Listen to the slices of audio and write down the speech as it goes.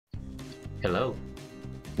Hello,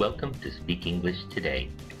 welcome to Speak English Today.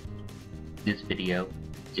 This video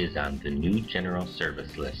is on the new General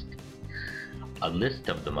Service List, a list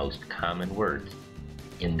of the most common words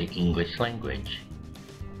in the English language.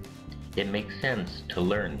 It makes sense to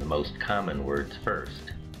learn the most common words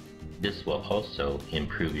first. This will also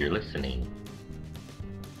improve your listening.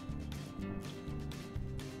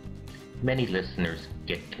 Many listeners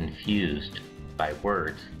get confused by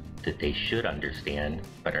words that they should understand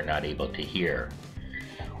but are not able to hear.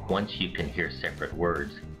 Once you can hear separate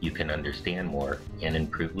words, you can understand more and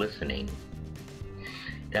improve listening.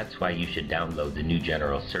 That's why you should download the new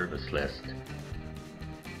General Service List.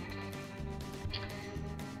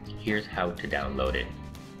 Here's how to download it.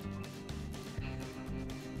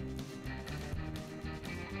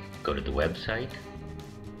 Go to the website.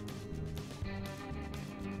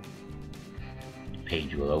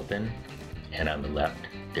 Page will open, and on the left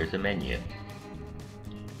there's a menu.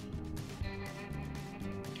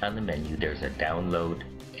 On the menu there's a Download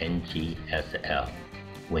NGSL.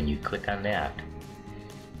 When you click on that,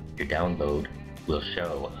 your download will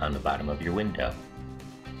show on the bottom of your window.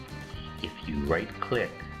 If you right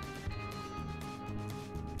click,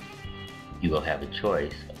 you will have a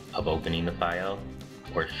choice of opening the file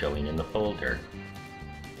or showing in the folder.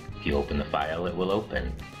 If you open the file, it will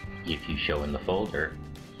open. If you show in the folder,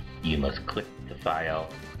 you must click the file,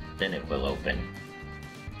 then it will open.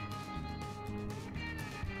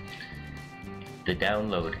 The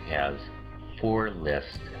download has 4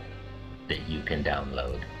 lists that you can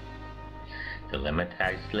download: the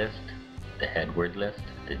lemmatized list, the headword list,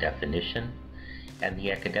 the definition, and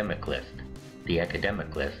the academic list. The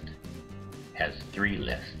academic list has 3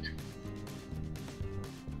 lists.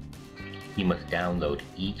 You must download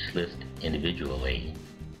each list individually.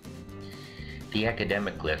 The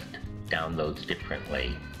academic list downloads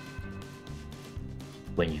differently.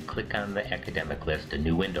 When you click on the academic list, a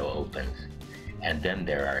new window opens, and then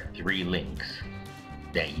there are 3 links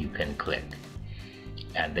that you can click,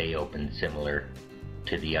 and they open similar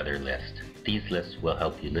to the other list. These lists will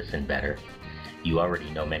help you listen better. You already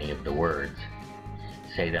know many of the words.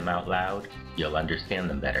 Say them out loud, you'll understand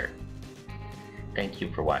them better. Thank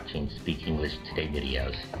you for watching Speak English Today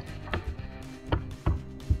videos.